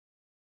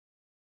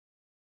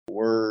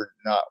we're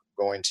not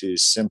going to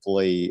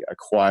simply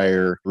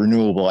acquire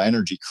renewable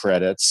energy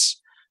credits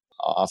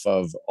off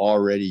of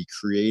already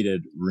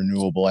created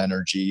renewable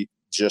energy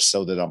just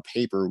so that on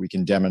paper we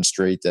can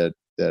demonstrate that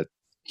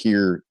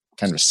here,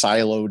 kind of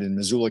siloed in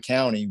Missoula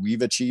County,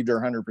 we've achieved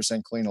our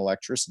 100% clean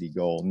electricity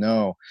goal.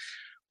 No,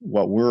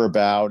 what we're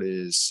about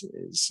is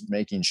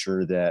making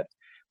sure that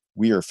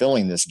we are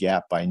filling this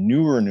gap by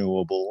new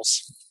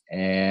renewables,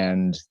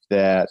 and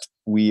that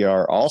we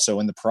are also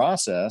in the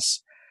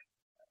process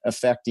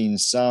affecting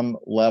some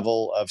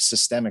level of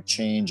systemic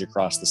change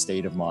across the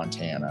state of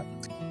Montana.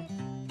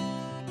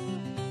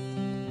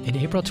 In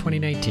April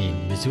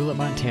 2019, Missoula,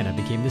 Montana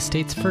became the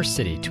state's first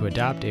city to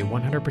adopt a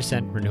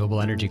 100%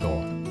 renewable energy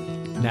goal.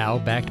 Now,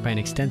 backed by an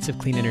extensive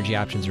clean energy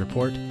options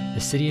report, the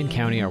city and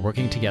county are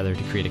working together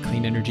to create a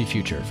clean energy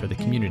future for the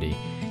community,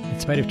 in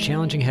spite of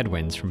challenging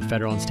headwinds from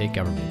federal and state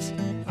governments.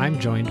 I'm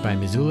joined by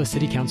Missoula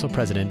City Council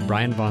President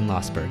Brian von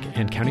Lossberg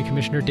and County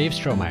Commissioner Dave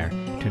Strohmeyer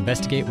to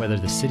investigate whether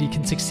the city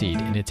can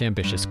succeed in its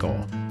ambitious goal.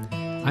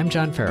 I'm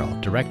John Farrell,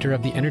 Director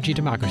of the Energy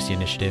Democracy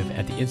Initiative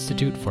at the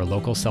Institute for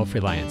Local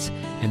Self-Reliance,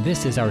 and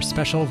this is our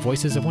special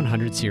Voices of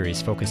 100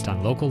 series focused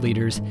on local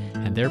leaders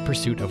and their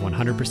pursuit of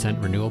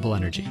 100% renewable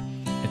energy.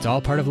 It's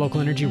all part of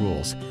Local Energy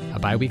Rules, a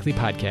bi-weekly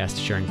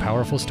podcast sharing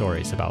powerful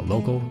stories about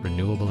local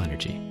renewable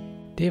energy.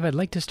 Dave, I'd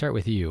like to start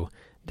with you.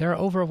 There are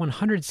over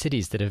 100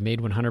 cities that have made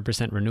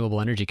 100%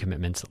 renewable energy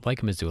commitments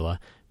like Missoula,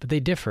 but they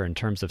differ in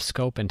terms of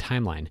scope and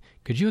timeline.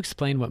 Could you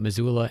explain what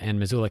Missoula and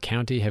Missoula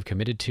County have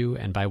committed to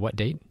and by what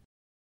date?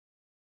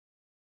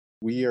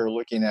 We are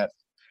looking at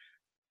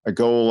a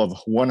goal of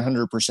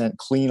 100%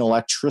 clean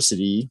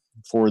electricity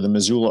for the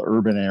Missoula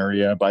urban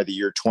area by the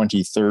year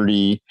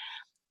 2030,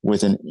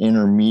 with an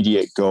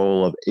intermediate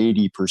goal of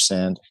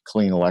 80%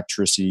 clean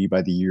electricity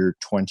by the year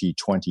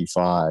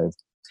 2025.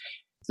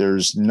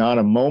 There's not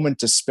a moment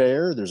to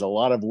spare. There's a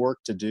lot of work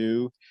to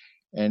do.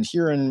 And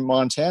here in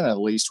Montana, at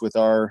least with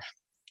our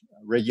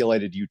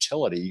regulated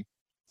utility,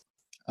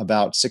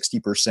 about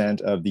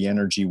 60% of the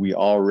energy we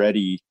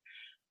already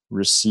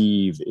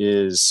receive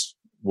is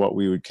what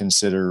we would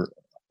consider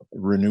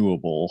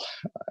renewable.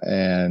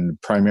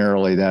 And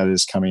primarily that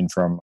is coming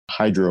from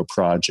hydro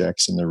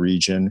projects in the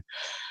region.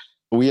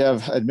 We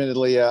have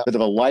admittedly a bit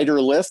of a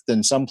lighter lift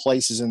than some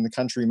places in the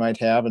country might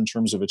have in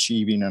terms of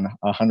achieving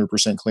a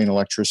 100% clean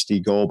electricity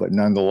goal, but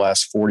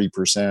nonetheless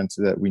 40%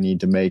 that we need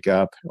to make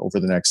up over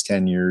the next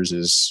 10 years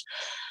is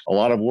a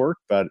lot of work,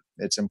 but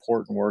it's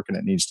important work and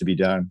it needs to be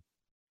done.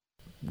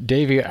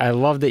 Davey, I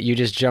love that you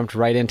just jumped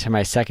right into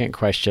my second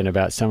question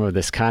about some of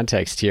this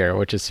context here,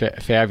 which is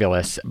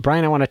fabulous.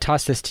 Brian, I want to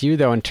toss this to you,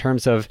 though, in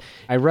terms of,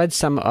 I read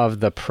some of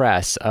the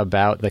press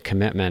about the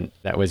commitment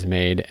that was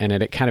made, and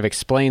it kind of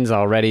explains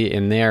already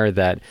in there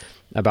that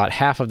about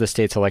half of the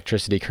state's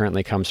electricity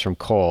currently comes from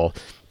coal.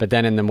 But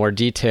then in the more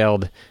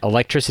detailed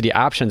electricity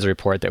options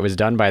report that was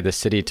done by the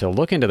city to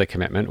look into the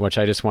commitment, which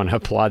I just want to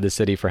applaud the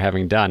city for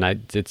having done.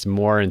 It's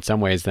more in some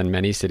ways than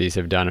many cities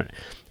have done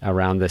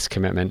around this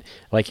commitment.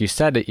 Like you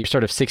said, you're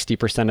sort of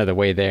 60% of the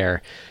way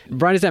there.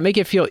 Brian, does that make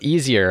it feel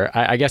easier?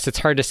 I guess it's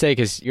hard to say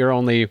because you're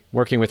only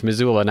working with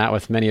Missoula, not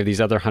with many of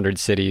these other 100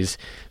 cities.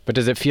 But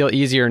does it feel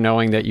easier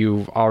knowing that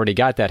you've already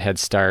got that head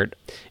start?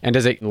 And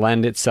does it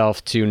lend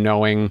itself to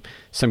knowing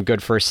some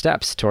good first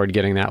steps toward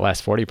getting that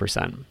last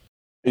 40%?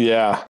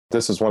 Yeah,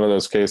 this is one of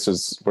those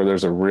cases where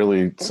there's a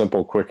really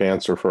simple, quick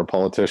answer for a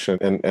politician,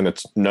 and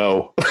it's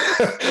no.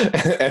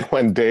 And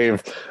when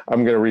Dave,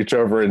 I'm going to reach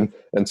over and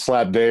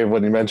slap Dave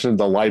when he mentioned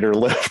the lighter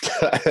lift.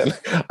 And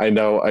I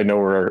know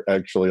we're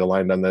actually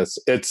aligned on this.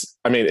 It's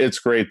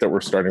great that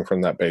we're starting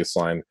from that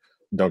baseline.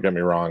 Don't get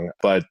me wrong,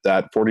 but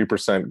that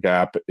 40%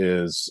 gap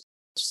is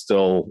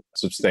still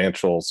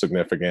substantial,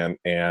 significant,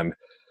 and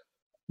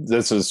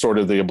this is sort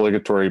of the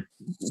obligatory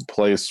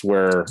place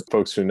where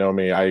folks who know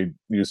me, I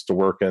used to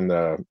work in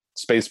the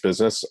space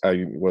business.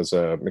 I was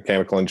a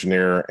mechanical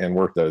engineer and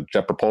worked at a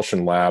Jet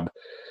Propulsion Lab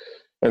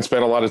and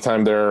spent a lot of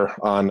time there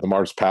on the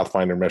Mars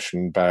Pathfinder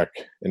mission back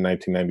in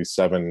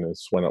 1997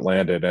 is when it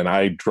landed. And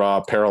I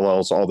draw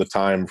parallels all the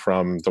time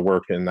from the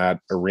work in that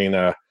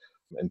arena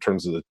in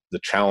terms of the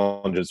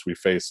challenges we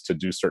faced to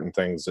do certain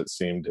things that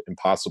seemed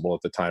impossible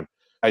at the time.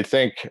 I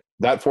think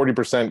that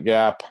 40%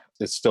 gap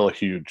is still a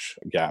huge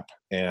gap.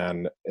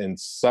 And in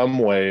some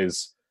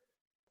ways,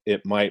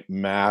 it might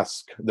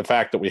mask the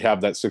fact that we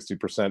have that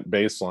 60%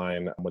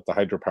 baseline with the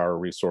hydropower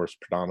resource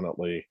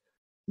predominantly,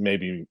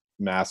 maybe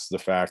mask the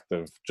fact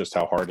of just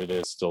how hard it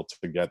is still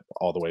to get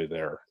all the way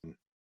there.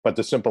 But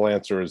the simple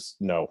answer is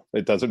no.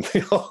 It doesn't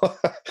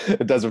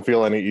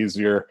feel any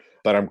easier,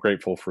 but I'm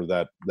grateful for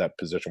that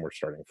position we're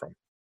starting from.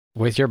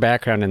 With your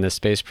background in the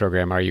space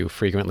program, are you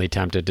frequently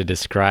tempted to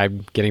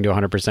describe getting to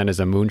 100% as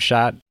a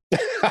moonshot?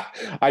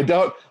 I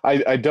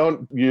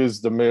don't use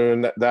the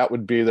moon. That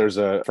would be, there's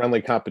a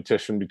friendly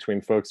competition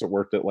between folks that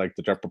worked at like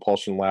the Jet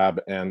Propulsion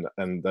Lab and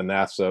the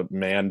NASA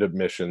manned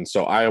mission.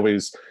 So I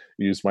always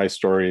use my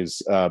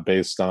stories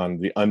based on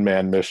the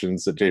unmanned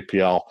missions at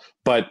JPL,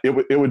 but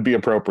it would be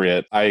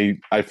appropriate. I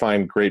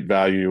find great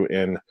value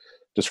in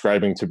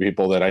describing to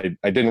people that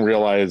I didn't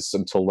realize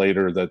until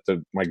later that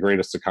my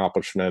greatest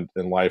accomplishment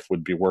in life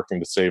would be working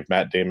to save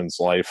Matt Damon's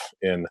life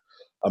in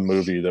a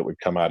movie that would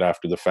come out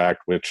after the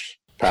fact, which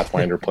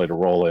Pathfinder played a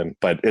role in.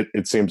 But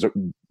it seems that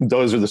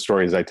those are the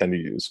stories I tend to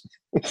use.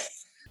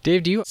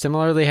 Dave, do you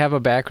similarly have a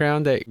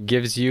background that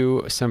gives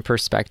you some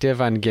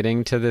perspective on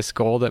getting to this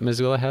goal that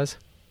Missoula has?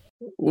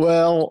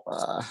 Well,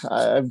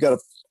 I've got a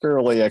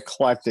fairly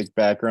eclectic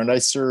background. I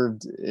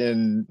served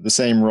in the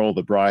same role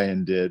that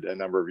Brian did a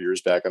number of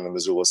years back on the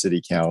Missoula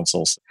City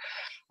Council.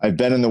 I've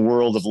been in the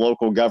world of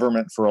local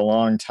government for a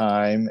long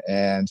time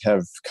and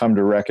have come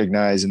to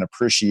recognize and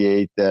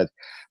appreciate that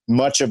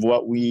much of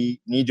what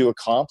we need to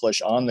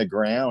accomplish on the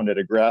ground at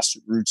a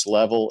grassroots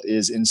level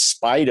is in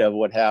spite of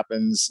what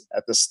happens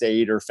at the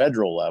state or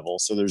federal level.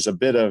 So there's a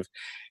bit of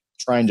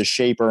trying to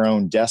shape our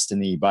own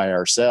destiny by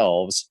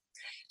ourselves.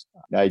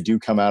 I do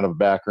come out of a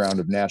background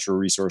of natural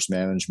resource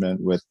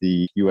management with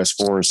the U.S.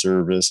 Forest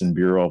Service and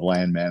Bureau of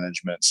Land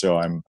Management. So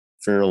I'm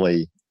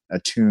fairly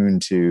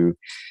attuned to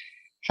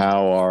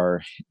how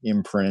our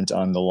imprint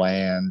on the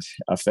land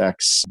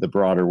affects the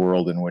broader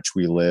world in which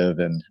we live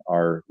and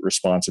our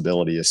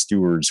responsibility as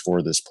stewards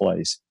for this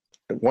place.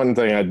 One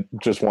thing I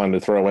just wanted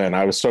to throw in,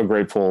 I was so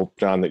grateful,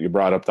 John, that you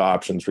brought up the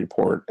options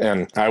report,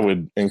 and I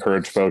would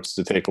encourage folks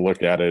to take a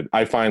look at it.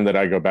 I find that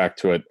I go back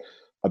to it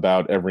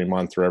about every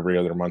month or every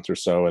other month or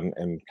so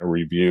and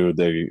review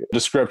the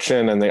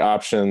description and the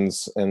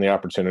options and the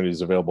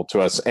opportunities available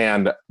to us.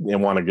 And I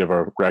want to give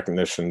a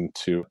recognition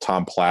to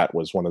Tom Platt,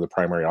 was one of the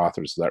primary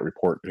authors of that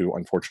report, who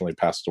unfortunately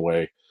passed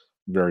away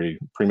very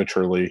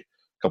prematurely a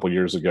couple of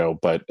years ago.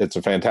 But it's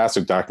a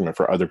fantastic document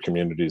for other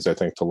communities, I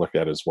think, to look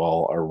at as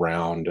well,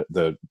 around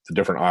the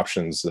different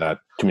options that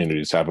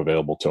communities have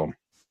available to them.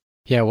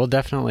 Yeah, we'll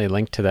definitely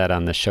link to that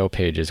on the show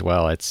page as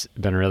well. It's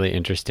been really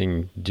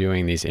interesting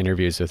doing these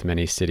interviews with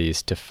many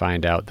cities to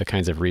find out the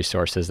kinds of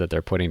resources that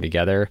they're putting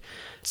together.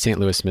 St.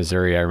 Louis,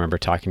 Missouri, I remember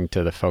talking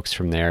to the folks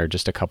from there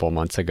just a couple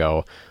months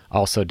ago,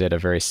 also did a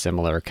very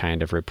similar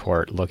kind of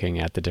report looking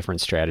at the different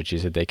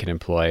strategies that they can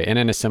employ, and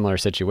in a similar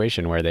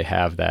situation where they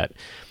have that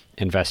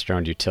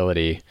investor-owned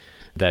utility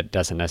that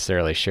doesn't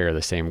necessarily share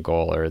the same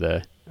goal or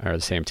the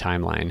same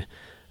timeline.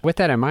 With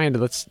that in mind,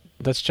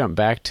 let's jump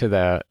back to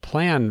the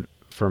plan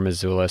for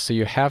Missoula. So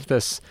you have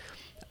this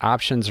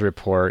options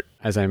report.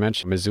 As I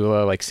mentioned,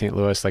 Missoula, like St.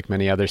 Louis, like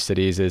many other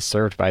cities, is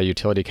served by a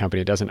utility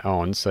company it doesn't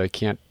own, so it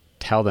can't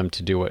tell them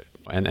to do it,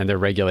 and they're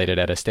regulated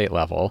at a state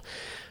level.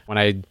 When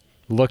I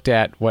looked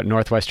at what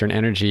Northwestern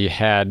Energy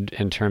had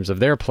in terms of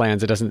their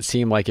plans, it doesn't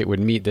seem like it would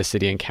meet the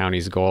city and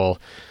county's goal.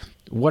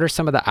 What are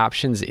some of the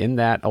options in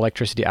that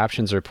electricity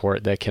options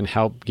report that can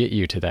help get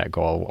you to that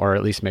goal, or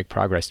at least make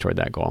progress toward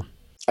that goal?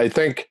 I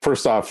think,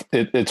 first off,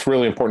 it's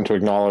really important to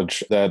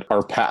acknowledge that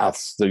our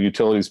paths, the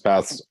utilities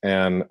paths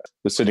and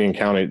the city and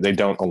county, they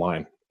don't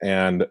align.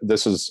 And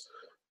this is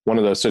one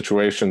of those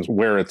situations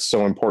where it's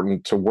so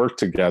important to work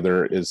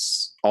together,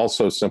 is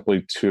also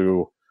simply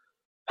to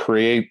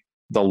create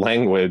the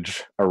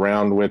language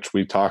around which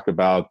we talk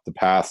about the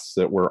paths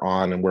that we're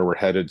on and where we're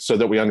headed, so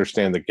that we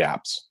understand the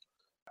gaps.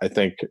 I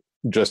think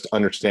just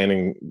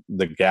understanding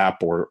the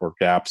gap or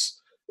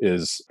gaps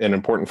is an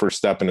important first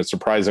step, and it's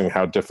surprising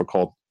how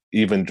difficult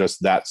even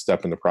just that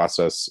step in the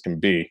process can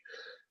be.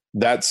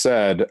 That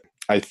said,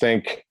 I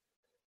think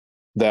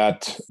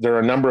that there are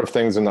a number of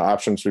things in the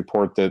options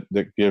report that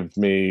give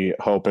me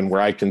hope, and where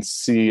I can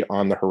see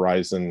on the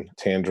horizon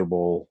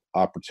tangible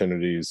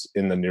opportunities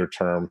in the near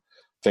term.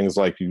 Things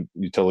like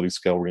utility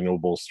scale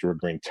renewables through a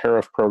green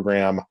tariff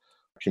program,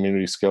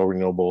 community scale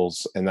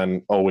renewables, and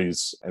then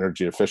always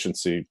energy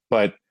efficiency.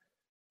 But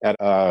at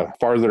a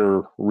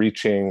farther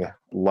reaching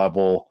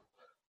level,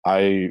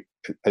 I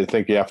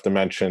think you have to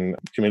mention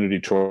community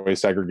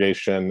choice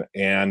aggregation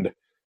and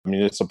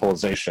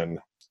municipalization.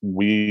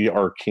 We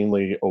are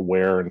keenly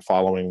aware and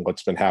following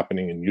what's been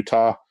happening in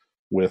Utah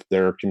with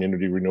their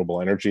Community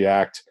Renewable Energy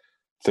Act.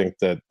 I think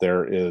that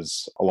there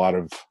is a lot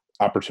of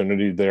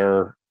opportunity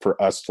there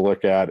for us to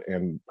look at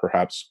and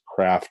perhaps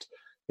craft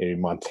a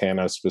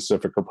Montana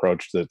specific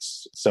approach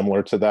that's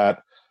similar to that.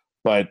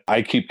 But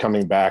I keep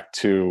coming back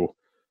to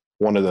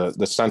one of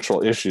the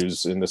central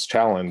issues in this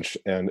challenge,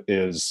 and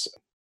is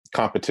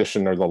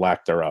competition or the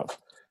lack thereof.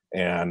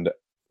 And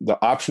the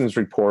options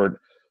report,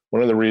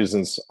 one of the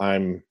reasons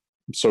I'm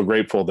so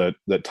grateful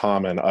that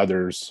Tom and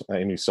others,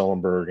 Amy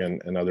Sillenberg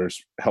and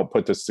others, helped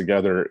put this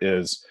together,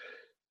 is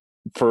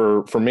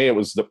for me, it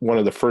was one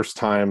of the first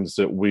times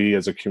that we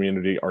as a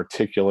community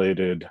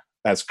articulated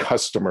as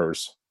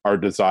customers our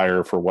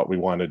desire for what we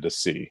wanted to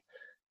see.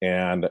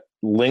 And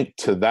linked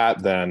to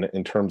that then,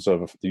 in terms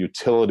of the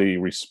utility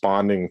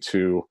responding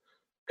to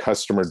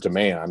customer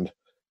demand,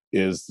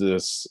 is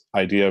this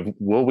idea of,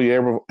 will we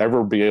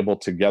ever be able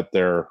to get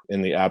there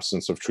in the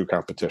absence of true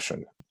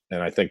competition?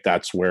 And I think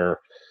that's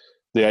where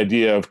the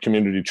idea of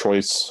community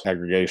choice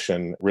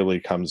aggregation really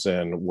comes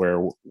in,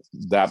 where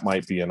that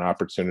might be an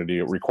opportunity.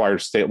 It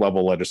requires state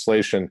level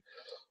legislation,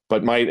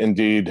 but might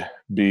indeed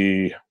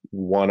be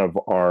one of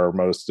our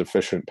most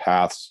efficient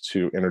paths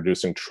to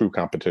introducing true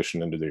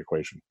competition into the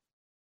equation.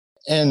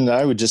 And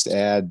I would just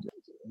add,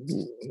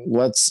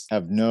 let's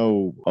have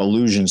no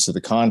illusions to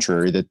the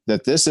contrary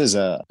that this is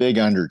a big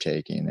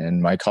undertaking.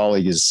 And my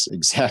colleague is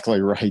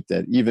exactly right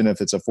that even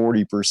if it's a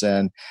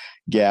 40%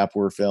 gap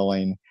we're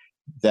filling,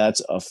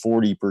 that's a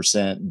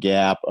 40%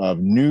 gap of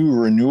new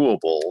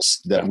renewables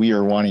that we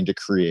are wanting to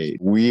create.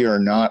 We are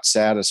not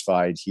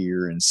satisfied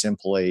here in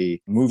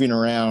simply moving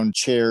around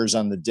chairs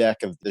on the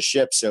deck of the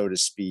ship, so to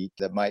speak,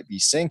 that might be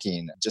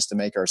sinking just to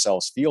make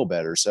ourselves feel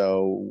better.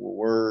 So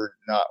we're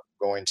not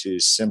going to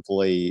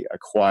simply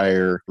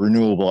acquire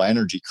renewable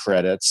energy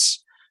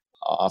credits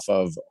off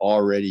of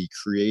already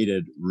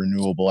created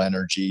renewable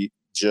energy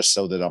just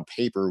so that on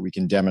paper we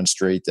can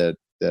demonstrate that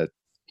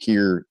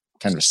here,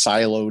 kind of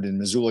siloed in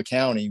Missoula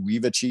County,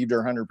 we've achieved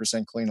our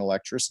 100% clean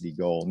electricity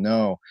goal.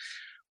 No,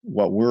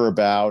 what we're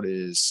about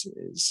is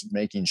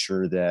making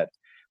sure that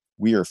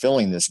we are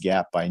filling this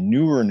gap by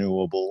new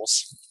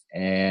renewables,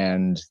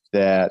 and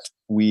that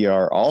we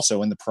are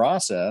also in the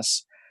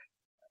process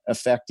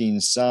affecting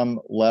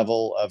some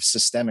level of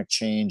systemic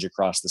change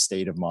across the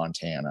state of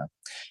Montana.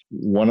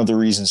 One of the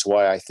reasons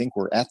why I think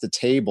we're at the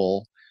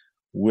table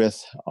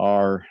with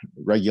our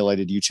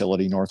regulated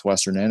utility,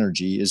 Northwestern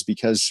Energy, is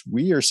because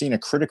we are seeing a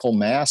critical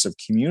mass of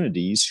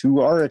communities who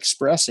are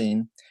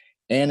expressing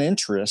an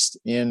interest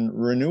in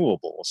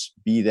renewables,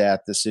 be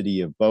that the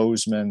city of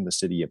Bozeman, the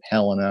city of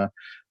Helena,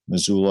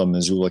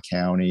 Missoula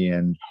County,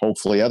 and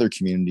hopefully other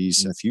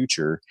communities in the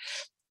future.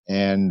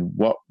 And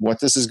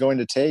what this is going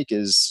to take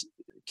is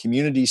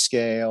community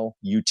scale,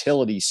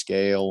 utility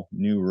scale,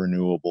 new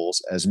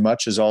renewables, as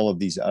much as all of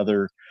these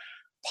other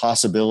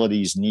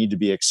possibilities need to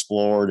be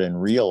explored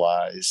and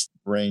realized,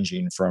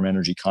 ranging from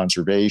energy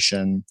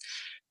conservation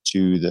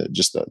to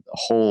the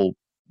whole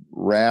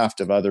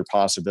raft of other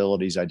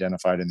possibilities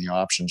identified in the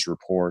options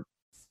report.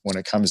 When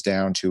it comes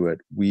down to it,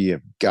 we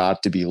have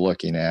got to be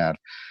looking at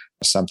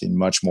something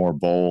much more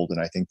bold. And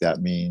I think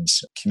that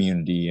means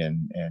community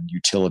and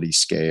utility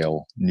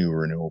scale new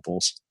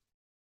renewables.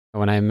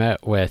 When I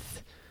met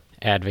with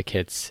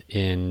advocates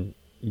in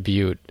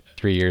Butte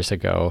 3 years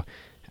ago,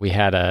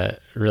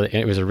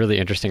 it was a really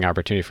interesting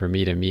opportunity for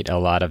me to meet a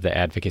lot of the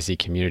advocacy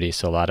community.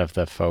 So a lot of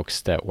the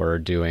folks that were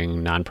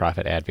doing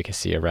nonprofit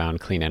advocacy around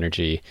clean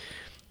energy.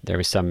 There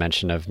was some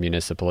mention of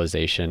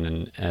municipalization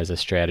and as a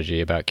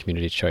strategy about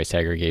community choice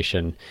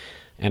aggregation.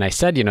 And I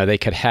said, they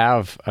could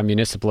have a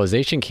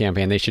municipalization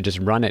campaign. They should just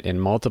run it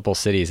in multiple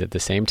cities at the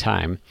same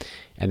time.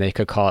 And they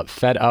could call it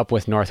Fed Up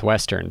with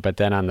Northwestern. But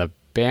then on the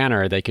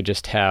banner, they could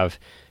just have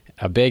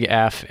a big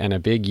F and a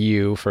big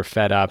U for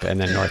Fed Up and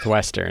then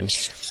Northwestern.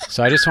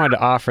 So I just wanted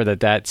to offer that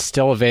that's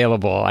still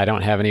available. I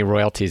don't have any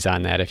royalties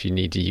on that if you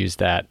need to use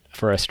that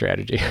for a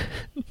strategy.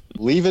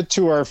 Leave it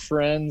to our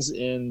friends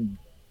in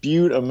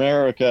Butte,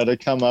 America to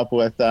come up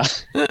with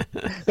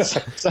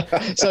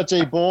such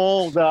a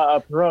bold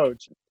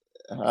approach.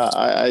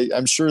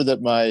 I'm sure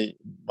that my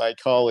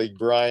colleague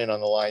Brian on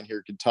the line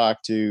here could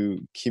talk to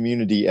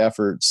community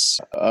efforts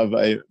of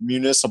a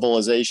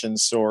municipalization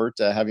sort,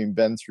 having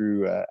been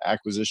through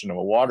acquisition of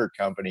a water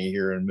company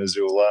here in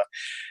Missoula.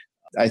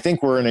 I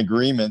think we're in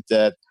agreement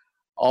that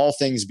all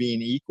things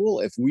being equal,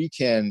 if we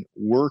can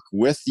work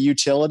with the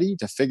utility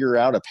to figure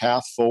out a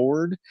path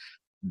forward,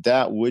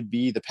 that would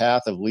be the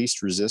path of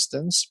least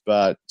resistance.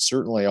 But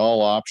certainly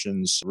all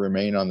options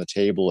remain on the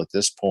table at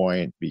this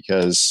point,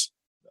 because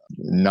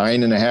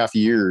 9.5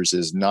 years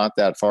is not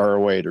that far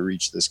away to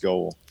reach this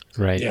goal.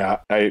 Right. Yeah,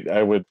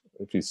 I would,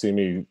 if you see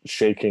me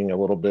shaking a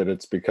little bit,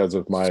 it's because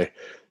of my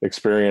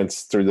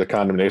experience through the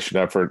condemnation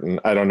effort.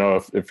 And I don't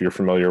know if you're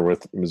familiar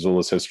with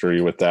Missoula's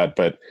history with that,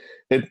 but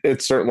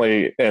it's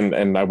certainly,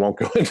 and I won't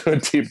go into a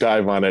deep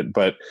dive on it,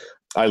 but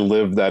I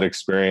lived that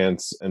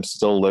experience. I'm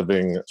still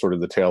living sort of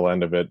the tail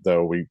end of it,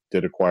 though we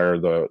did acquire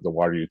the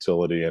water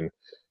utility and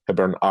have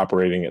been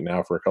operating it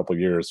now for a couple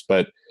of years.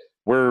 But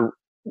we're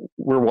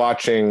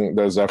watching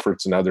those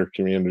efforts in other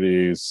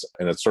communities,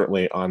 and it's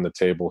certainly on the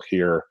table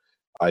here.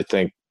 I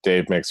think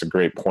Dave makes a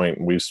great point,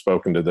 and we've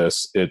spoken to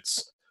this.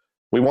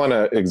 We want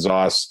to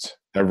exhaust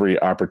every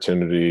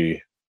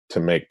opportunity to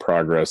make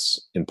progress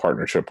in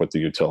partnership with the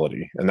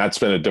utility. And that's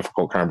been a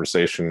difficult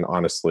conversation,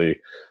 honestly,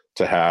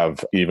 to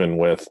have even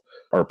with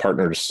our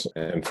partners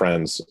and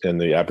friends in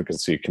the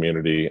advocacy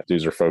community.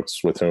 These are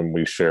folks with whom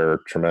we share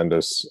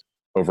tremendous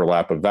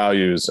overlap of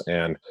values,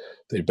 and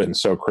they've been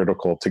so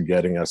critical to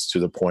getting us to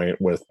the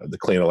point with the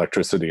Clean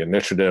Electricity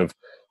Initiative.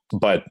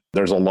 But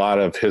there's a lot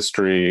of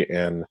history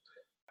and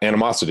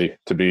animosity,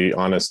 to be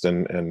honest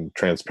and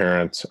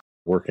transparent,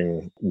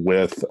 working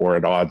with or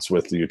at odds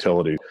with the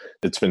utility.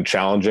 It's been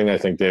challenging, I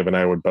think Dave and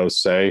I would both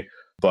say,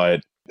 but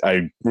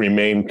I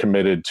remain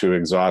committed to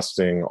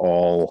exhausting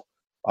all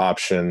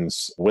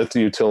options with the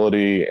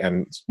utility,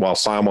 and while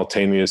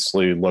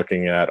simultaneously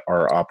looking at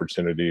our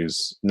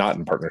opportunities not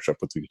in partnership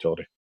with the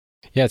utility.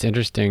 Yeah, it's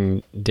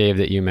interesting, Dave,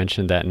 that you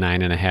mentioned that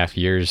 9.5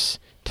 years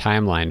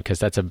timeline, because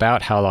that's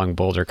about how long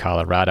Boulder,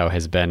 Colorado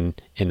has been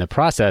in the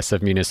process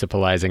of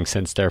municipalizing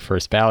since their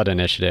first ballot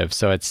initiative.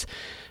 So it's,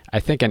 I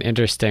think, an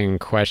interesting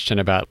question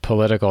about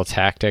political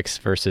tactics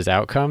versus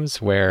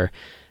outcomes, where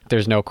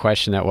There's no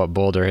question that what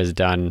Boulder has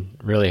done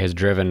really has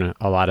driven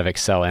a lot of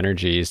Xcel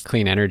Energy's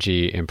clean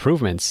energy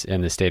improvements in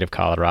the state of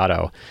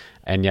Colorado.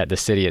 And yet the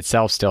city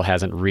itself still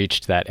hasn't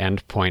reached that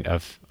end point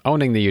of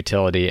owning the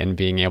utility and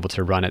being able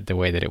to run it the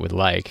way that it would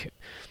like,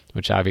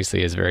 which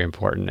obviously is very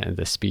important, and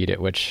the speed at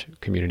which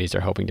communities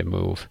are hoping to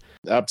move.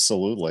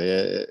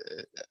 Absolutely.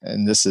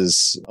 And this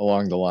is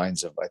along the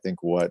lines of, I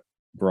think, what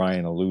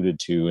Brian alluded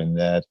to, in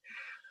that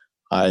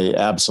I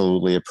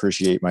absolutely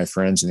appreciate my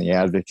friends in the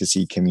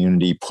advocacy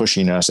community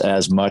pushing us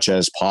as much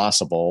as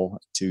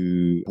possible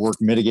to work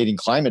mitigating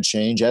climate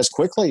change as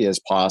quickly as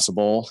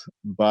possible.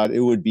 But it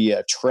would be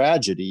a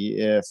tragedy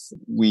if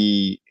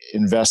we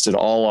invested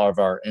all of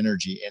our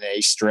energy in a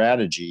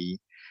strategy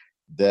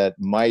that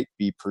might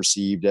be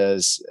perceived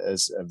as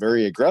a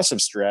very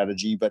aggressive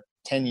strategy, but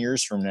 10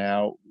 years from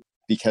now,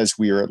 because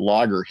we are at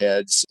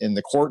loggerheads in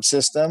the court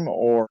system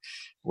or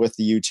with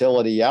the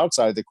utility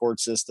outside the court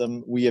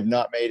system, we have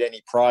not made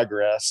any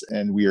progress,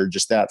 and we are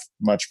just that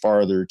much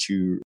farther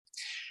to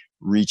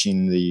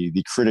reaching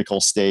the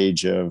critical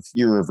stage of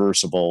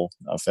irreversible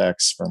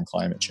effects from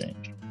climate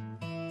change.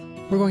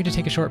 We're going to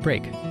take a short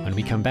break. When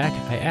we come back,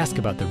 I ask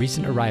about the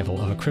recent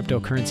arrival of a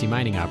cryptocurrency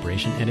mining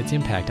operation and its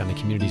impact on the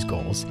community's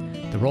goals,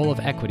 the role of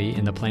equity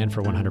in the plan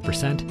for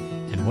 100%,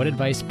 and what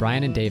advice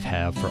Brian and Dave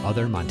have for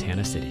other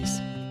Montana cities.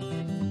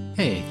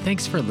 Hey,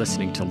 thanks for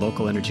listening to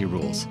Local Energy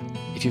Rules.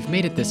 If you've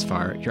made it this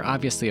far, you're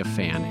obviously a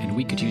fan, and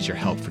we could use your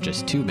help for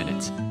just 2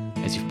 minutes.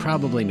 As you've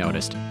probably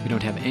noticed, we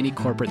don't have any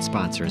corporate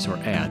sponsors or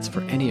ads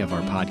for any of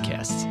our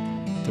podcasts.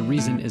 The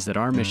reason is that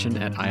our mission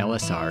at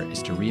ILSR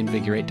is to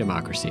reinvigorate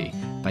democracy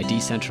by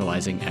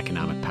decentralizing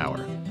economic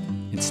power.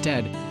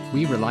 Instead,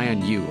 we rely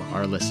on you,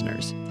 our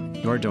listeners.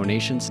 Your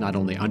donations not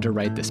only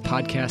underwrite this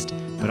podcast,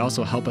 but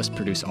also help us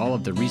produce all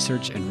of the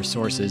research and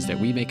resources that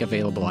we make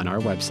available on our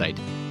website,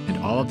 and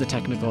all of the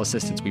technical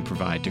assistance we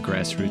provide to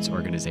grassroots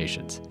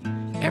organizations.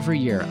 Every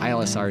year,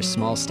 ILSR's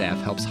small staff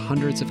helps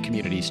hundreds of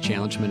communities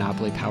challenge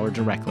monopoly power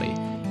directly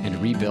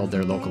and rebuild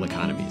their local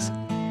economies.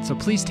 So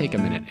please take a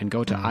minute and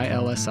go to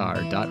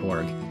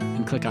ilsr.org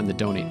and click on the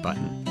donate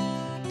button.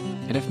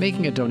 And if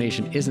making a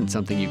donation isn't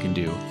something you can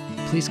do,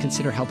 please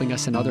consider helping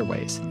us in other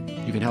ways.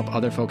 You can help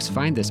other folks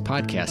find this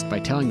podcast by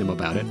telling them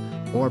about it,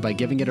 or by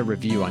giving it a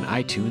review on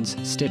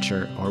iTunes,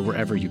 Stitcher, or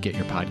wherever you get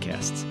your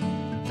podcasts.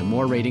 The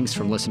more ratings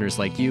from listeners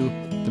like you,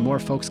 the more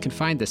folks can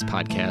find this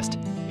podcast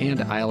and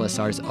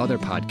ILSR's other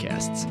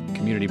podcasts,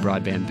 Community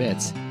Broadband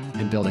Bits,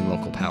 and Building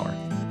Local Power.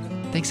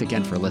 Thanks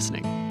again for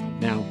listening.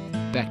 Now,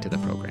 back to the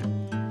program.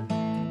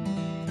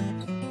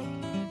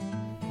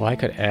 Well, I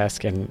could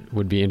ask and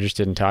would be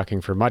interested in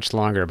talking for much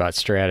longer about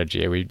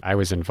strategy. I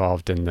was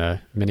involved in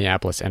the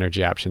Minneapolis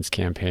Energy Options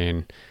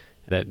campaign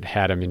that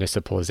had a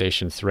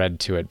municipalization thread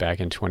to it back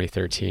in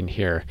 2013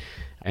 here,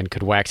 and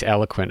could wax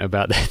eloquent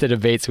about the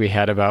debates we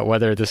had about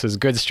whether this was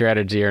good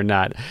strategy or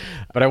not.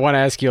 But I want to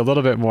ask you a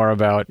little bit more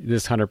about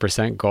this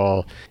 100%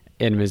 goal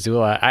in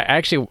Missoula. I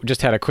actually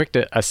just had a quick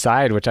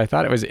aside, which I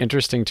thought it was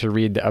interesting to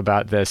read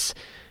about this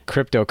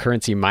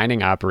cryptocurrency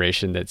mining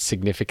operation that's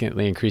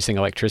significantly increasing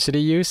electricity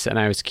use. And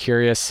I was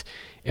curious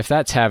if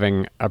that's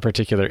having a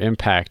particular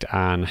impact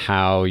on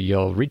how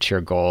you'll reach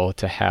your goal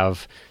to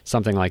have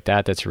something like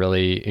that that's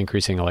really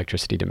increasing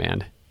electricity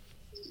demand.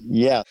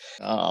 Yeah,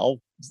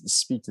 I'll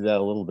speak to that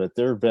a little bit.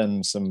 There have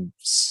been some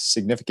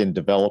significant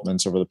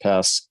developments over the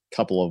past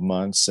couple of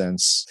months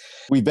since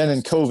we've been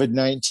in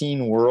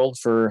COVID-19 world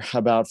for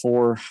about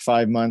 4 or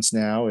 5 months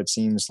now. It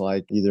seems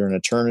like either an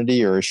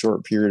eternity or a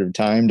short period of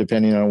time,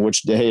 depending on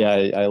which day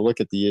I look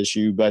at the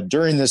issue. But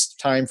during this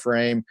time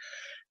frame,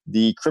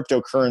 the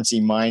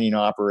cryptocurrency mining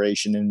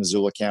operation in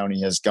Missoula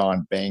County has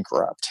gone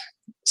bankrupt.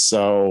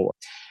 So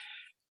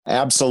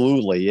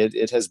absolutely,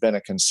 it has been a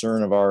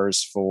concern of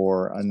ours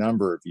for a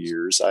number of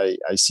years. I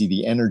see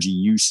the energy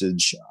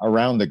usage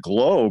around the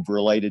globe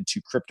related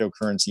to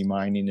cryptocurrency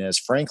mining as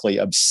frankly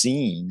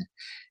obscene.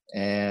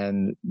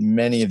 And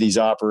many of these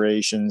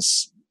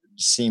operations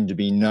seem to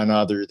be none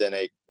other than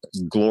a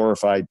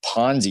glorified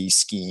Ponzi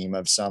scheme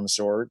of some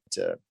sort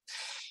to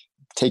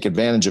take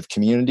advantage of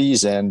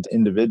communities and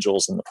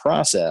individuals in the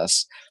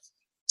process.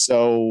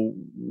 So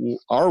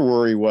our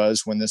worry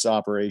was, when this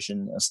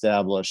operation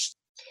established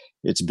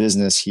its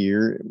business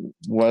here,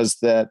 was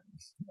that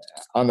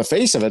on the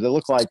face of it, it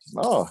looked like,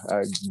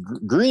 a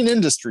green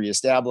industry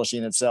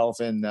establishing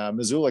itself in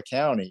Missoula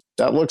County.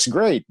 That looks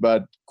great.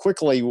 But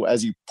quickly,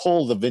 as you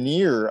pull the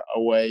veneer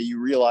away, you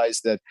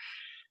realize that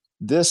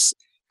this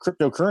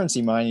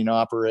cryptocurrency mining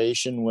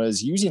operation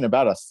was using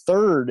about a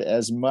third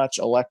as much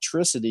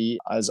electricity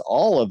as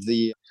all of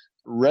the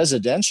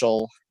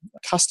residential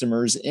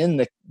customers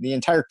in the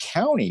entire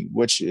county,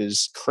 which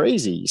is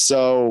crazy.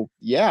 So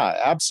yeah,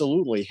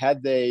 absolutely.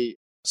 Had they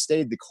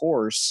stayed the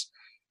course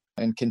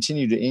and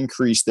continued to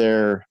increase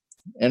their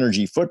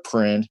energy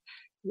footprint,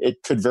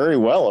 it could very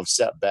well have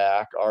set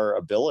back our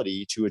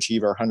ability to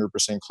achieve our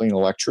 100% clean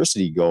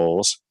electricity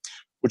goals,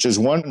 which is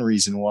one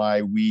reason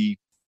why we,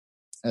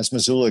 as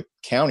Missoula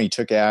County,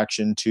 took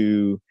action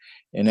to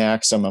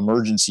enact some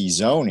emergency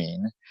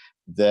zoning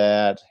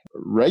that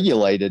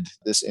regulated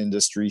this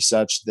industry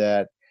such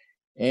that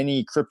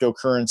any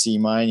cryptocurrency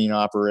mining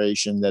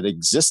operation that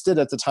existed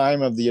at the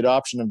time of the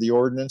adoption of the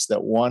ordinance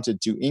that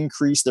wanted to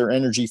increase their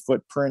energy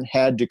footprint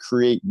had to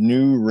create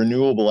new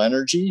renewable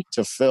energy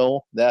to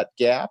fill that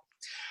gap,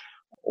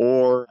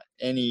 or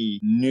any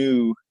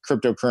new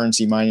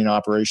cryptocurrency mining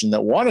operation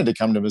that wanted to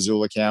come to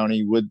Missoula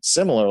County would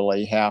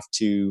similarly have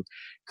to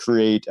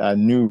create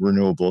new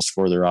renewables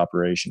for their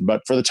operation.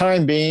 But for the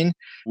time being,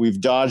 we've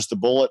dodged the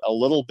bullet a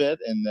little bit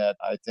in that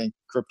I think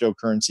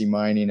cryptocurrency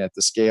mining at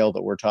the scale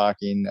that we're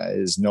talking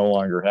is no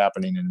longer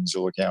happening in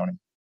Missoula County.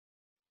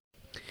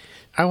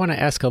 I want to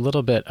ask a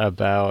little bit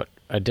about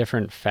a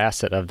different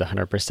facet of the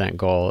 100%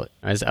 goal.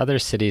 As other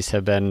cities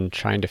have been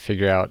trying to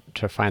figure out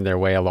to find their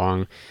way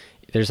along,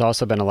 there's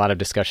also been a lot of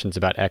discussions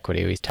about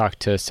equity. We talked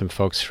to some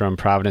folks from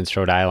Providence,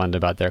 Rhode Island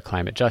about their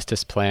climate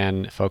justice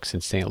plan. Folks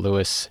in St.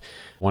 Louis,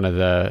 one of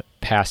the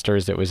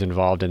pastors that was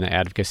involved in the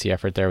advocacy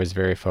effort there was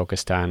very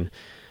focused on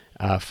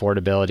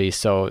affordability.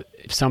 So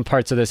some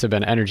parts of this have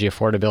been energy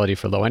affordability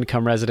for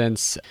low-income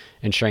residents,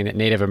 ensuring that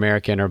Native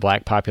American or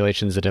Black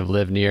populations that have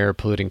lived near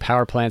polluting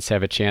power plants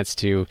have a chance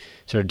to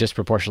sort of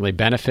disproportionately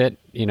benefit,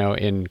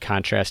 in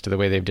contrast to the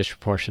way they've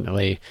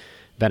disproportionately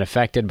been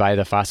affected by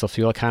the fossil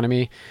fuel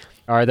economy.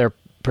 Are there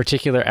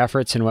particular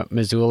efforts in what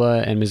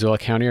Missoula and Missoula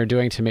County are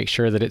doing to make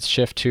sure that its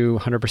shift to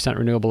 100%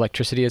 renewable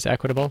electricity is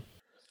equitable?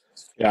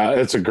 Yeah,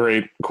 it's a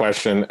great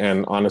question.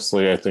 And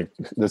honestly, I think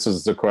this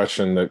is the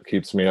question that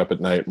keeps me up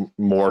at night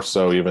more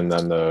so even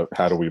than the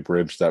how do we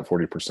bridge that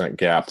 40%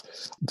 gap.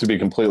 To be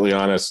completely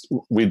honest,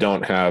 we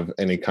don't have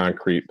any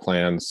concrete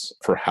plans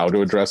for how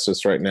to address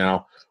this right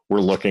now. We're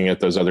looking at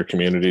those other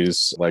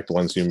communities like the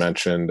ones you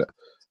mentioned.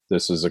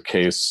 This is a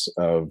case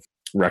of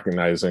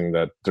recognizing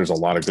that there's a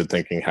lot of good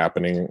thinking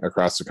happening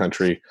across the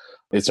country.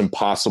 It's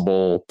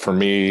impossible for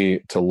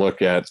me to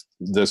look at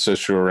this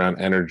issue around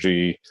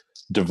energy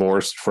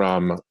divorced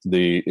from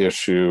the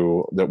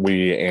issue that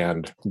we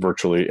and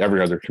virtually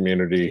every other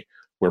community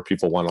where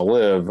people want to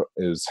live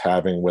is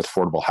having with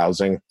affordable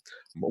housing.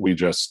 We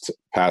just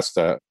passed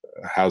a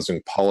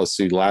housing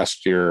policy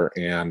last year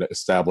and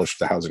established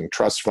the Housing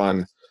Trust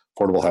Fund,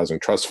 Affordable Housing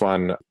Trust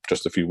Fund,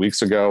 just a few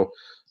weeks ago.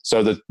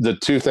 So the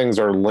two things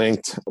are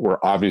linked. We're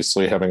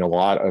obviously having a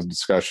lot of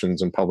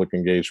discussions and public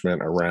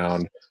engagement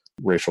around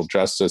racial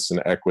justice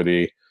and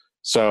equity.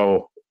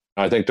 So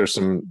I think there's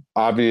some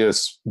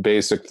obvious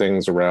basic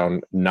things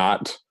around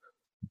not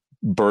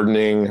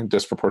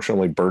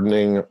disproportionately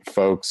burdening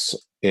folks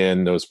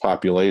in those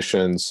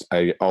populations.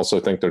 I also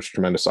think there's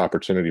tremendous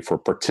opportunity for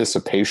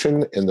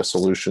participation in the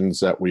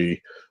solutions that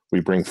we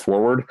bring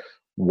forward.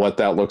 What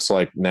that looks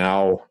like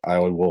now, I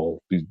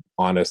will be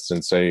honest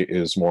and say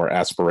is more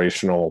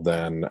aspirational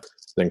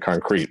than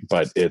concrete,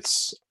 but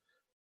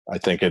I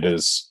think it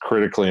is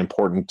critically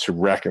important to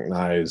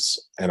recognize,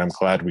 and I'm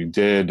glad we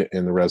did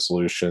in the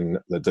resolution,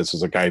 that this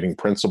is a guiding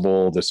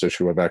principle, this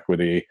issue of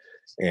equity,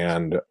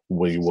 and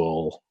we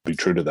will be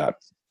true to that.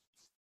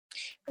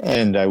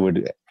 And I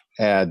would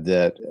add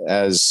that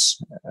as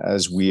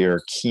we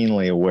are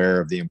keenly aware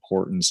of the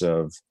importance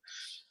of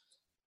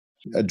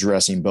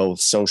addressing both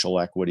social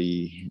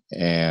equity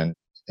and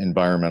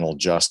environmental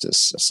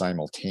justice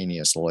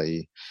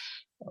simultaneously,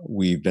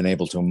 we've been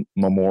able to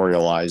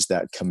memorialize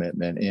that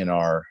commitment in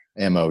our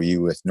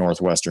MOU with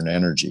Northwestern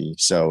Energy.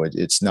 So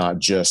it's not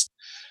just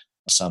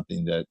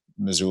something that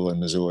Missoula and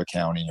Missoula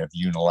County have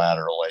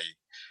unilaterally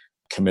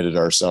committed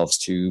ourselves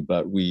to,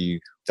 but we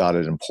thought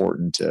it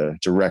important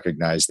to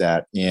recognize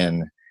that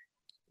in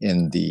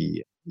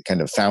the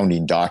kind of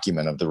founding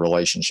document of the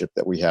relationship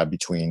that we have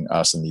between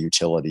us and the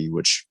utility,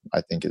 which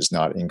I think is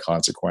not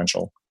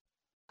inconsequential.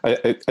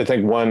 I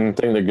think one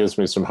thing that gives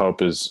me some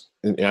hope is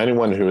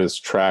anyone who has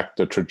tracked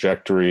the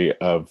trajectory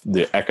of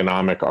the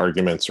economic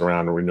arguments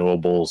around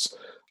renewables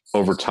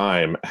over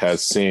time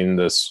has seen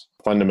this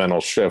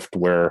fundamental shift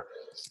where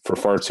for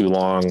far too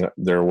long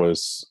there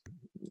was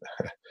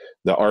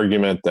the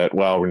argument that,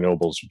 well,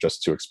 renewables are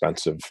just too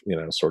expensive,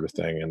 sort of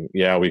thing. And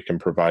yeah, we can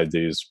provide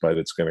these, but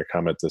it's going to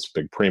come at this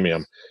big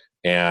premium.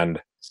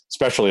 And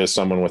especially as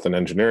someone with an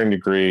engineering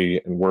degree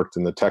and worked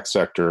in the tech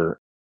sector,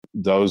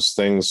 those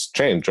things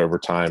change over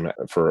time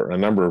for a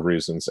number of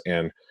reasons.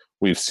 And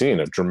we've seen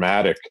a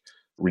dramatic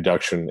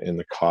reduction in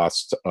the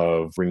cost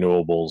of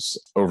renewables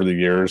over the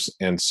years.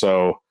 And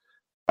so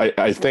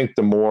I think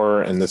the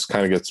more, and this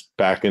kind of gets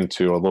back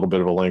into a little bit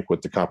of a link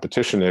with the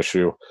competition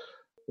issue,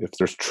 if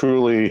there's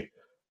truly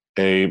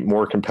a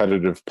more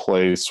competitive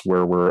place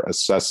where we're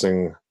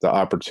assessing the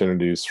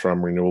opportunities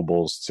from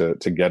renewables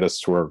to get us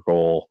to our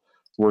goal,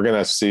 we're going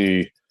to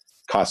see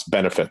cost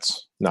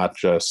benefits, not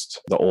just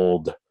the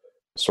old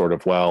sort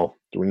of, well,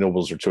 the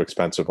renewables are too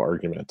expensive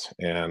argument.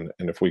 And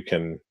if we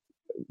can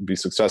be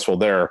successful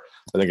there,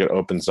 I think it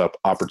opens up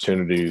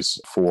opportunities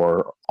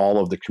for all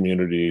of the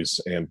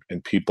communities and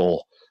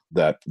people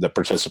that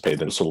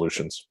participate in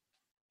solutions.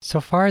 So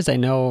far as I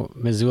know,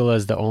 Missoula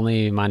is the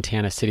only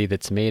Montana city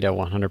that's made a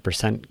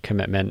 100%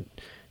 commitment.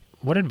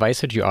 What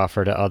advice would you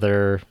offer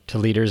to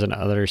leaders in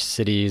other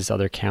cities,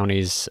 other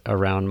counties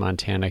around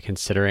Montana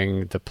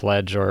considering the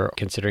pledge or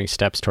considering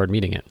steps toward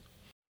meeting it?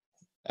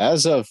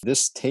 As of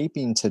this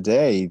taping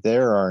today,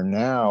 there are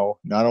now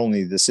not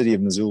only the city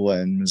of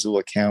Missoula and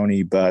Missoula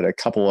County, but a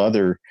couple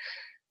other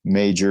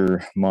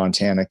major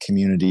Montana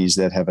communities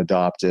that have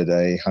adopted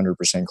a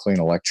 100% clean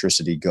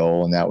electricity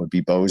goal, and that would be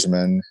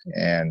Bozeman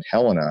and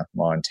Helena,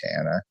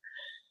 Montana.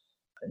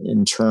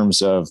 In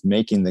terms of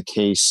making the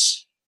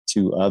case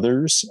to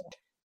others,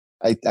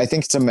 I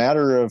think it's a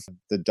matter of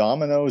the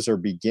dominoes are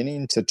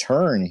beginning to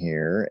turn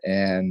here.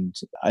 And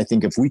I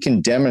think if we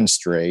can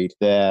demonstrate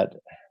that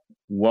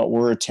what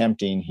we're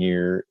attempting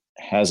here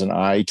has an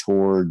eye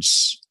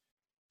towards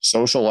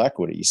social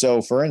equity.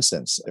 So, for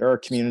instance, there are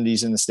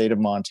communities in the state of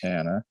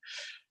Montana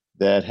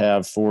that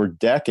have for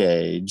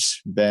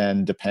decades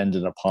been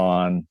dependent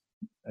upon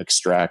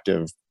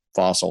extractive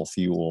fossil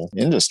fuel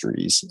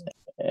industries.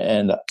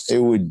 And it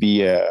would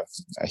be a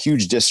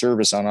huge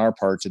disservice on our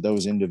part to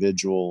those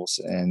individuals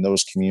and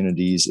those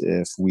communities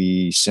if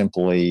we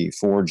simply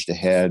forged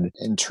ahead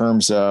in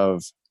terms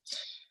of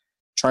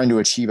trying to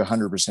achieve a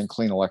 100%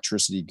 clean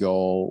electricity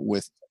goal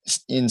with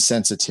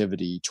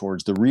insensitivity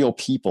towards the real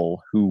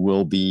people who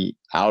will be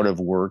out of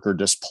work or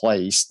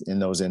displaced in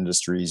those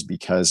industries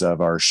because of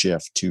our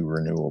shift to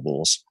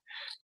renewables.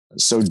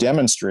 So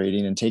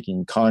demonstrating and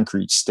taking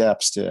concrete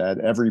steps to at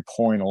every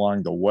point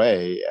along the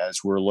way as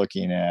we're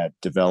looking at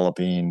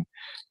developing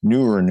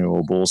new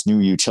renewables, new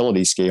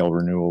utility scale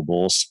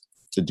renewables,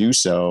 to do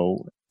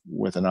so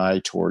with an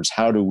eye towards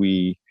how do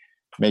we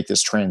make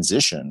this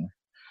transition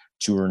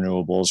to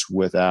renewables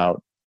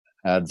without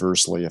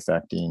adversely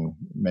affecting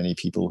many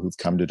people who've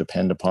come to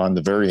depend upon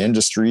the very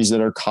industries that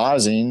are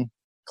causing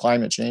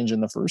climate change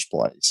in the first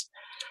place.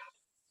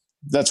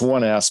 That's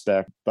one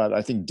aspect, but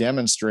I think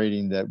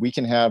demonstrating that we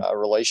can have a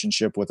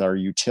relationship with our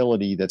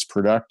utility that's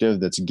productive,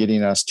 that's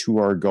getting us to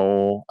our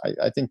goal,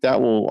 I think that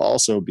will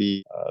also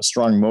be a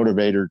strong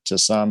motivator to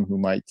some who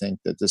might think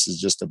that this is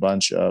just a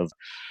bunch of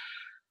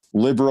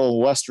liberal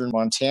Western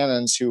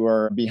Montanans who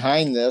are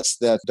behind this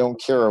that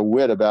don't care a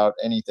whit about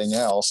anything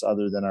else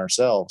other than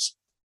ourselves.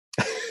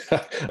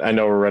 I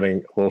know we're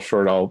running a little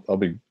short. I'll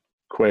be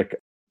quick.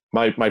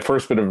 My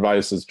first bit of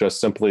advice is just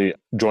simply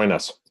join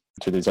us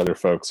to these other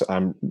folks.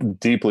 I'm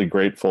deeply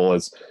grateful,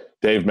 as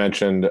Dave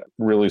mentioned,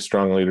 really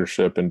strong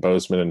leadership in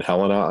Bozeman and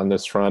Helena on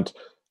this front.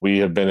 We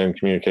have been in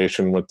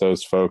communication with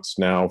those folks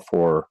now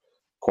for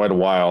quite a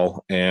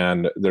while,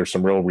 and there's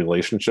some real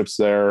relationships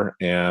there,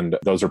 and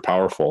those are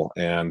powerful,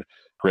 and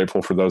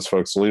grateful for those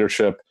folks'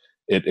 leadership.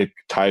 It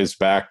ties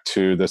back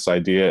to this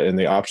idea in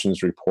the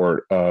options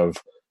report of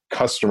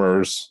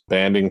customers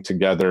banding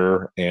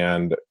together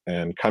and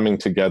coming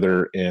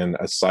together in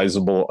a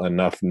sizable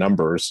enough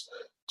numbers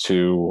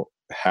to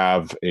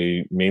have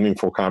a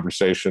meaningful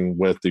conversation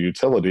with the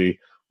utility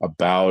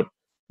about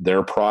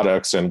their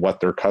products and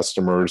what their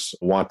customers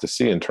want to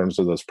see in terms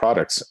of those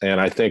products. And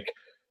I think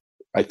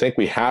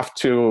we have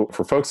to,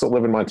 for folks that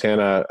live in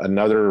Montana,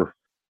 another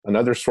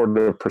sort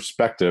of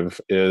perspective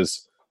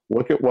is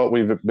look at what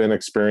we've been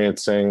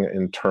experiencing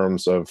in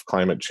terms of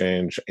climate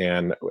change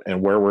and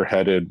where we're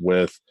headed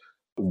with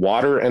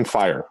water and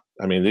fire.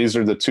 I mean, these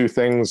are the two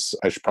things.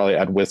 I should probably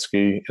add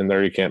whiskey in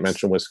there. You can't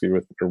mention whiskey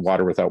or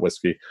water without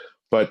whiskey.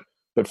 But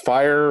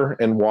fire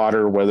and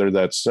water, whether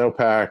that's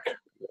snowpack,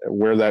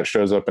 where that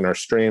shows up in our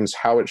streams,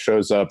 how it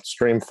shows up,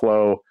 stream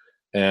flow,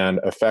 and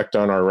effect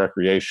on our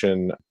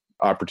recreation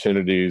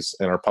opportunities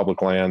and our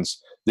public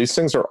lands, these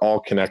things are all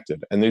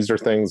connected. And these are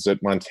things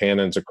that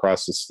Montanans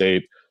across the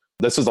state,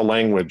 this is a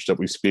language that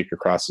we speak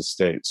across the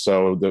state.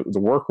 So the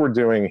work we're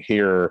doing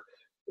here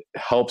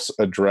helps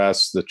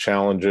address the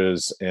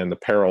challenges and the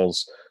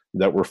perils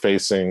that we're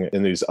facing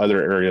in these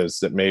other areas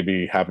that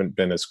maybe haven't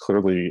been as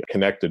clearly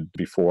connected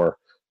before.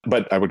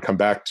 But I would come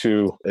back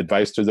to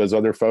advice to those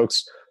other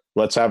folks.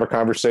 Let's have a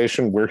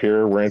conversation. We're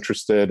here. We're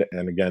interested.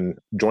 And again,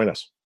 join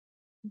us.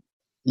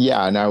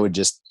 Yeah, and I would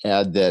just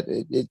add that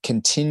it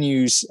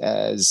continues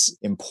as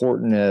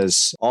important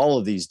as all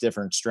of these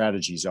different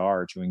strategies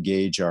are to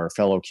engage our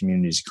fellow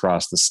communities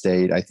across the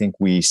state. I think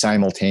we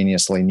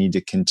simultaneously need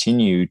to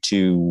continue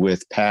to,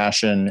 with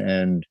passion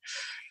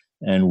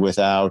and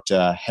without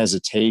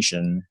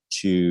hesitation,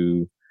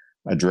 to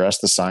address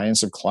the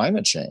science of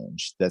climate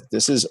change, that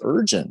this is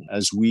urgent.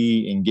 As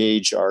we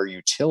engage our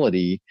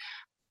utility,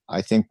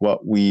 I think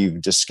what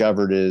we've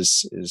discovered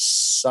is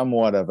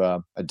somewhat of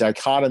a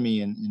dichotomy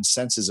in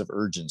senses of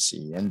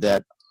urgency, and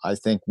that I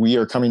think we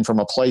are coming from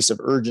a place of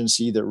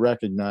urgency that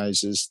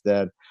recognizes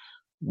that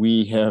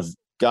we have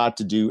got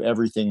to do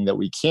everything that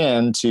we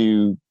can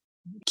to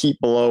keep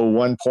below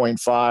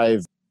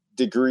 1.5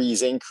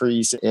 degrees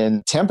increase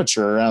in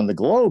temperature around the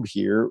globe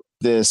here.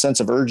 The sense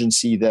of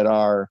urgency that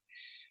our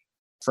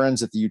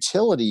friends at the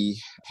utility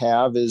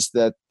have is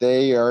that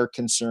they are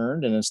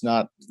concerned, and it's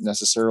not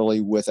necessarily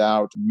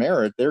without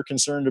merit, they're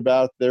concerned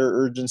about their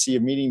urgency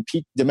of meeting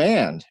peak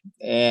demand.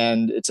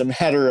 And it's a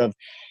matter of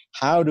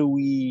how do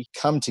we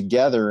come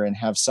together and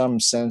have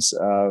some sense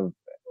of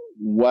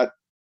what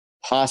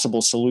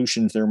possible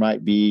solutions there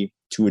might be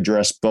to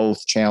address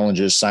both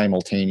challenges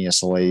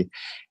simultaneously.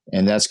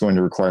 And that's going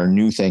to require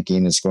new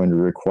thinking. It's going to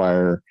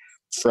require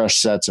fresh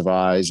sets of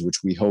eyes,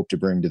 which we hope to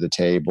bring to the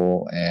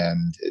table.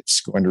 And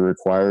it's going to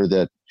require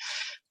that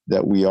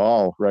we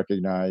all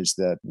recognize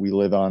that we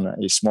live on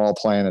a small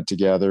planet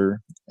together,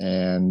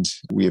 and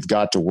we have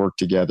got to work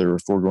together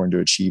if we're going to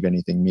achieve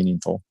anything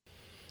meaningful.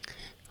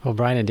 Well,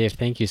 Brian and Dave,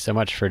 thank you so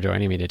much for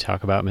joining me to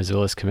talk about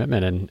Missoula's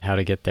commitment and how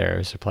to get there. It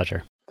was a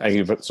pleasure. Thank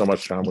you so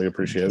much, John. We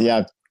appreciate it.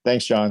 Yeah.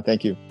 Thanks, John.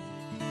 Thank you.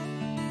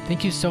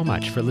 Thank you so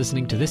much for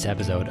listening to this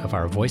episode of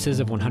our Voices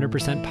of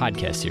 100%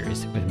 podcast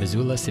series with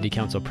Missoula City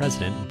Council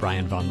President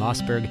Brian von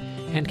Lossberg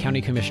and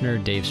County Commissioner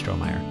Dave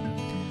Strohmeyer.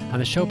 On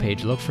the show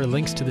page, look for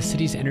links to the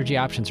city's energy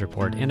options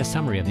report and a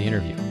summary of the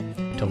interview.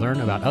 To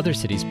learn about other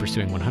cities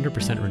pursuing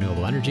 100%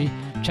 renewable energy,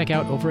 check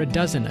out over a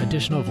dozen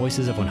additional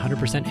Voices of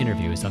 100%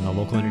 interviews on the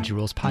Local Energy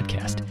Rules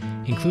podcast,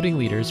 including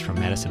leaders from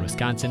Madison,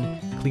 Wisconsin,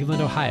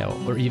 Cleveland, Ohio,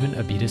 or even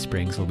Abita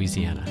Springs,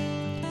 Louisiana.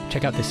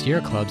 Check out the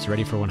Sierra Club's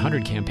Ready for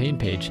 100 campaign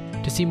page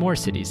to see more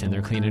cities and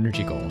their clean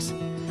energy goals.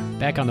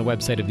 Back on the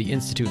website of the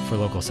Institute for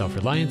Local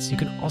Self-Reliance, you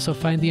can also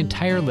find the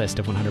entire list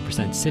of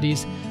 100%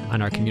 cities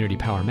on our Community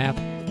Power map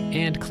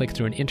and click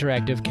through an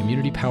interactive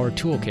Community Power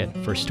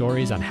toolkit for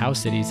stories on how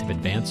cities have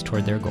advanced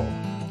toward their goal.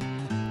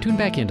 Tune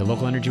back into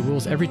Local Energy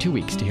Rules every 2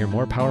 weeks to hear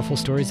more powerful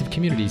stories of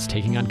communities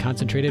taking on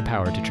concentrated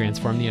power to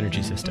transform the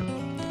energy system.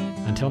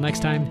 Until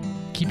next time,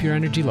 keep your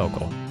energy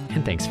local,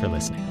 and thanks for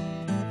listening.